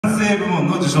性部門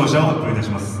の受賞者を発表いたし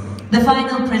ます。 The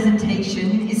final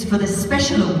presentation is for the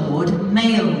Special Award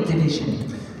Male Division.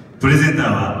 プレゼンタ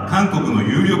ーは韓国の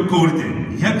有力小売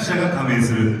店200社が加盟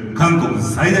する韓国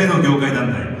最大の業界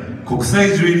団体国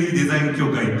際ジュエリーデザイン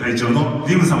協会会長の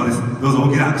リム様です。どうぞ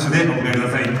大きな拍手でお迎えくだ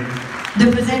さい。 The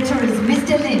presenter is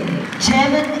Mr. Lim,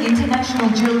 Chairman, International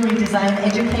Jewelry Design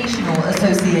Educational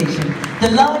Association, the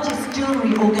largest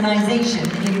jewelry organization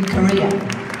in Korea.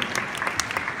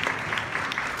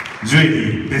 ジュエ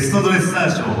リーベストドレッサー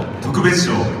賞特別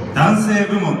賞男性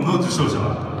部門の受賞者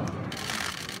は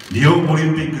リオオリ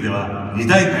ンピックでは2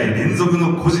大会連続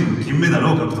の個人金メダル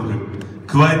を獲得、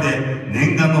加えて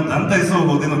念願の団体総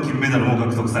合での金メダルも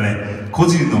獲得され、個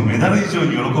人のメダル以上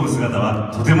に喜ぶ姿は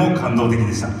とても感動的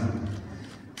でした。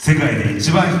世界で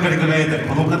一番光り輝い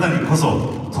たこの方にこ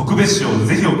そ特別賞を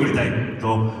ぜひ贈りたい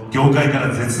と業界から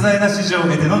絶大な支持を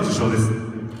得ての受賞です。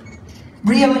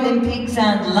 Rio Olympics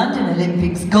and London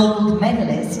Olympics gold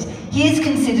medalist, he is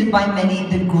considered by many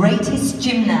the greatest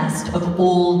gymnast of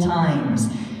all times.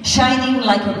 Shining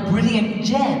like a brilliant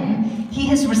gem, he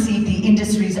has received the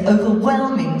industry's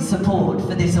overwhelming support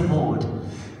for this award.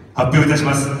 発表いたし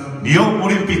ます。リオオ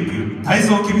リンピック体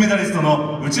操金メダリスト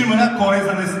の内村航平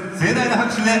さんです。盛大な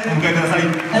拍手でお迎えください。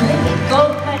 Olympic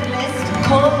gold medalist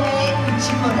Kohei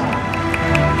Uchimura.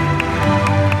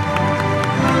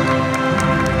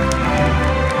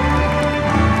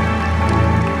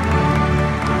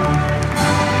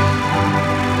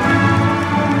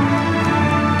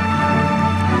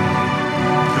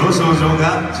 表彰状が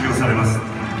授与されます。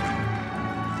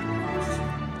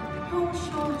表彰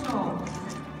状。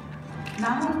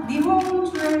日本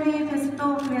ジュエリーベスト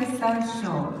ドレッサー賞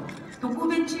特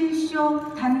別賞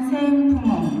単選部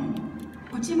門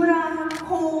内村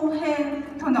航平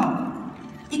との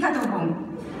以下同文。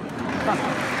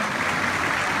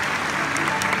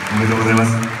おめでとうございます。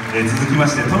続きま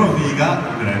してトロフィーが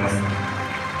贈られます。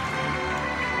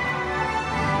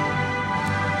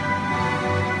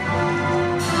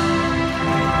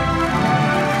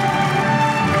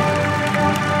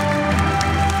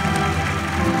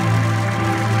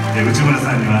 内村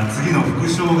さんには次の副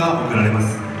賞が贈られま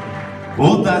す。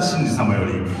太田真二様よ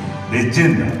りレジ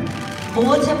ェンダー。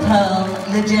Water Pearl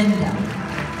Legenda.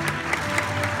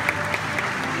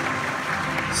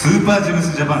 スーパージェム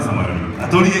スジャパン様よりア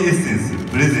トリエエッセンス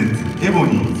プレゼンツエボ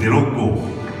ニー05。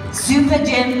Super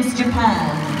Gems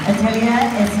Japan Atelier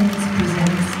Essence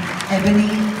presents Ebony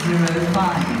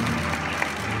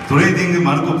 05. トレーディング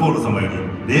マルコポーロ様よ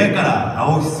りレアカラー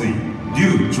青翡翠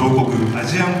竜彫刻ア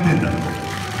ジアンペンダント。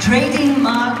 Trading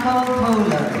Marco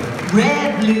Polo,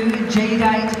 Rare Blue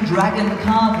Jadeite Dragon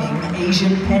Carving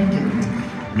Asian Pendant.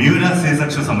 三浦製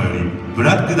作所様よりブ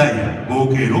ラックダイヤ合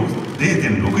計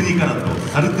 0.62 カラット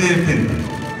サルテーペンダント。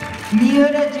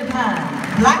 Miura Japan,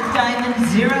 Black Diamond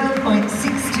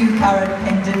 0.62 carat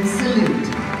pendant salute.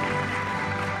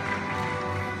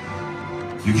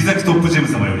 雪崎トップジェム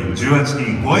様より18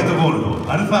金ホワイトゴール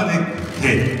ドアルファネック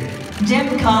K。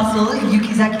 Gem Castle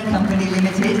Yukizaki Company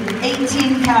Limited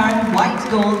 18 carat white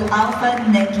gold alpha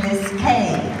necklace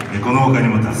K. この他に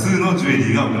も多数のジュエリ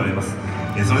ーが贈られます。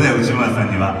それでは内村さ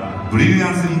んにはブリリア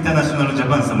ンスインターナショナルジャ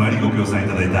パン様よりご協賛い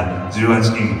ただいた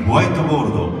18金ホワイトゴー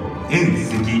ルド遠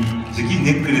赤磁気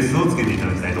ネックレスをつけていた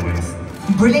だきたいと思います。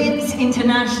 Brilliance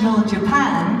International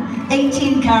Japan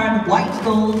 18 carat white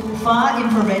gold far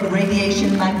infrared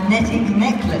radiation magnetic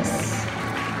necklace.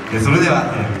 それで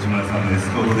は内村さんのエス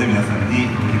コートで皆さんに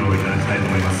ご披露いただきたいと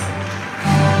思います。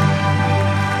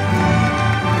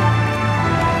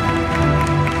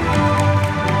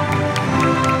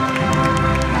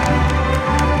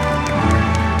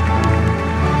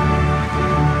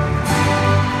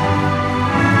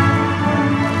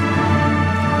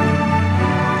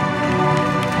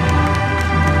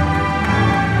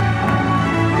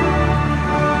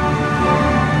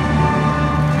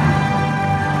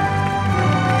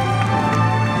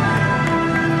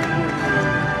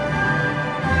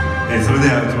それで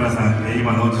は内村さん、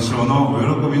今の受賞のお喜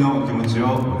びの気持ち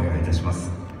をお願いいたしま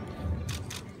す。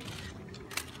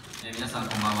皆さん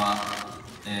こんばんは、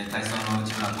体操の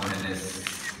内村航平です。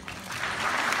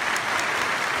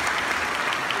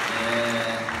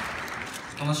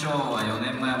この賞は4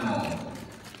年前も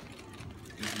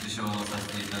受賞させ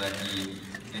ていただき、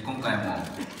今回も、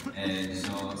受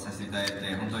賞させていただい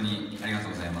て本当にありがと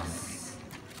うございます。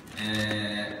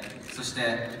そし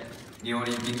てリオオ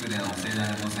リンピックでの盛大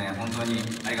な挑戦、本当に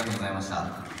ありがとうございました。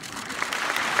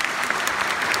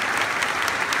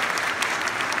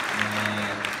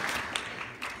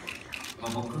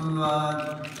僕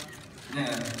は、ね、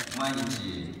毎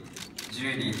日ジ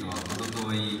ュエリーとは程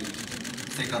遠い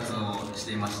生活をし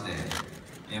ていまして、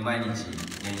毎日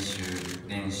練習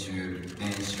練習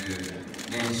練習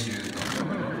練習と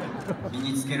身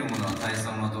につけるものは体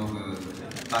操の道具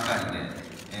ばかり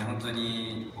で、本当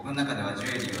に僕の中ではジ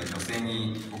ュエリーは女性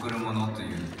に贈るものとい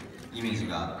うイメージ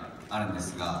があるんで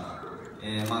すが、こ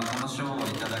の賞をい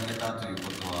ただけたという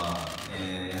ことは、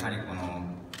やはりこの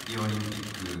リオオリンピ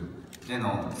ックで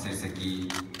の成績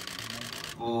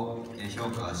を評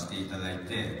価していただい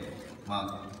て、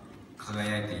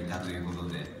輝いていたということ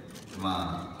で、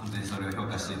本当にそれを評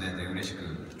価していただいて嬉し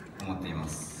く思っていま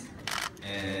す。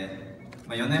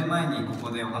4年前にこ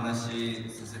こでお話し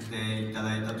させていた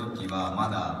だいた時はま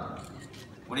だ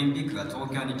オリンピックが東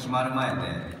京に決まる前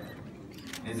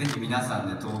で、ぜひ皆さん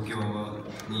で東京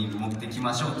に持ってき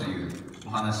ましょうというお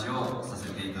話をさせ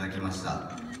ていただきまし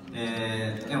た。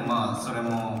でもそれ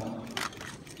も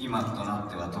今となっ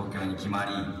ては東京に決ま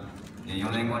り、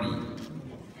4年後に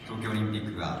東京オリンピ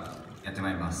ックがやってま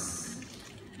いります。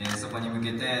そこに向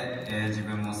けて、自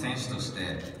分も選手とし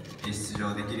て出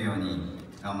場できるように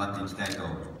頑張っていきたいと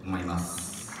思いま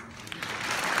す。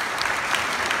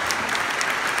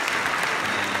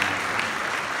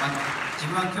自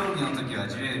分は競技の時は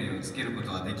ジュエリーをつけるこ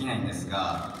とはできないんです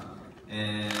が、ジ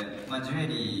ュエ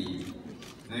リ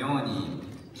ーのように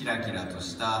キラキラと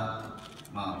した、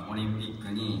オリンピッ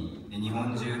クに日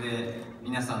本中で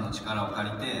皆さんの力を借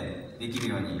りてできる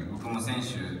ように、僕も選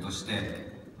手とし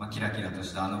て、キラキラと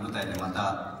したあの舞台でま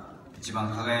た一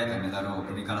番輝いたメダルを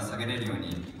首から下げれるよう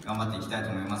に頑張っていきたいと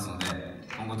思いますので、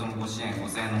今後ともご支援ご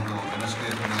声援のほどよろしく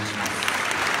お願いします。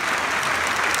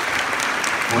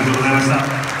おめでとうございました。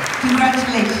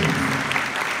Congratulations.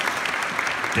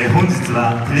 本日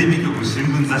はテレビ局、新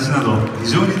聞、雑誌など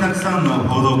非常にたくさんの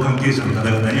報道関係者の方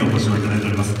々にお越しをいただいてお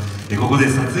ります。ここで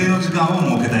撮影の時間を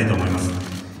設けたいと思います。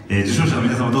受賞者の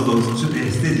皆様どうぞステ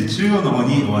ージ中央の方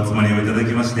にお集まりをいただ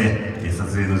きまして、撮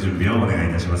影の準備をお願い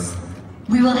いたします。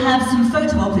We will have some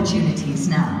photo opportunities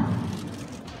now.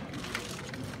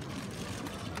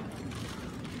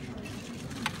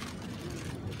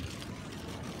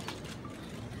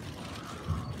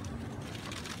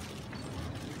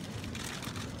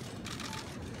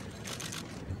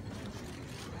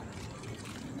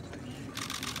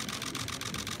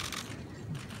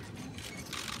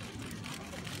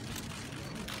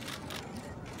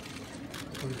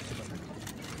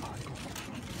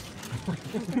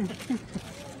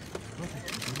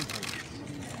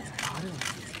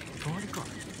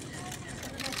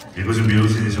 ご準備よろ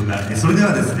しいでしょうか。それで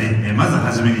はですね、まず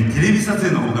はじめにテレビ撮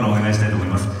影の方からお願いしたいと思い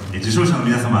ます。受賞者の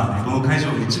皆様、この会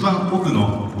場一番奥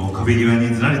の壁際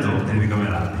にずらりとテレビカメ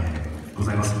ラ、ご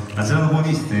ざいます。あちらの方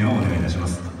に出演をお願いいたしま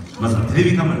す。まずはテ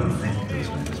レビカメラですね、よろし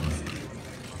くお願いいたします。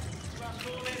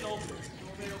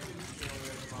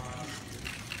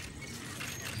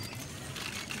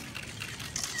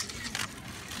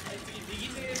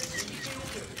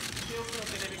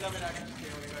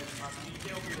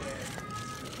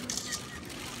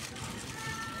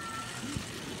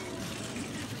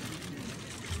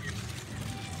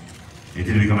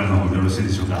テレビカメラの方でよろしいで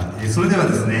しょうか。それでは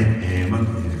ですね、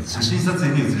写真撮影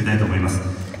に移りたいと思います。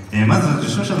まず受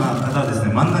賞者の方はです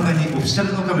ね、真ん中にオフィシャ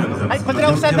ルのカメラがございます。はい、こちら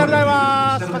オフィシャルでござい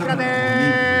ます。こちら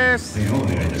です。出演をお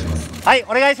願いいたします。はい、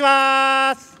お願いし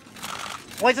ます。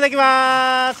もう一度いき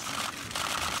ます。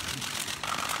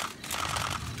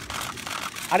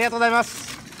ありがとうございま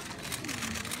す。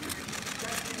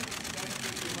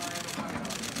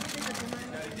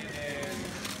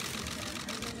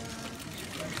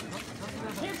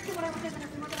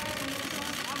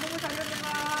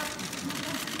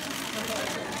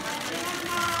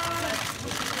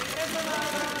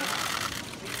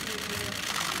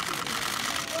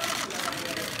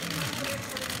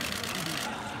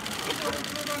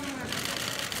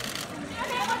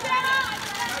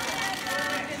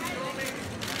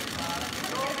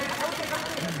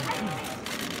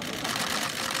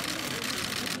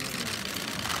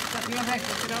すみません、こ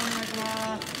ちらお願いしま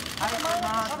す。はい、ありがとうござい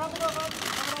ます。は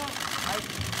い、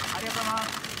ありがとうございま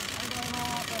す。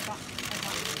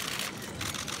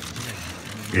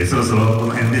そろそろこ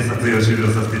の辺で撮影を終了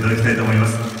させていただきたいと思いま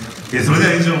す。それで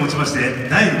は以上をもちまして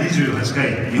第28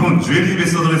回日本ジュエリーベ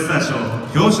ストドレッサー賞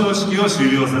表彰式を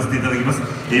終了させていただきます。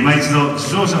今一度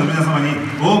受賞者の皆様に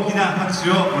大きな拍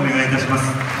手をお願いいたします。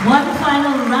One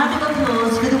final round of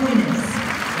applause for the winners.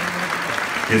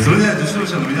 それでは受賞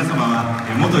者の皆様は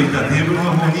元いたテーブル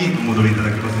の方にお戻りいただ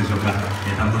けますでしょうか。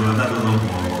担当の方どうぞ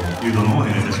誘導の方お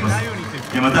願いいたします。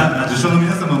また受賞の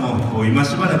皆様も今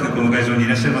しばらくこの会場にい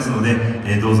らっしゃいますので、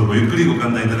どうぞごゆっくりご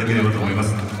歓談いただければと思いま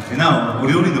す。なおお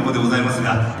料理の方でございます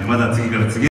が、まだ次から次へ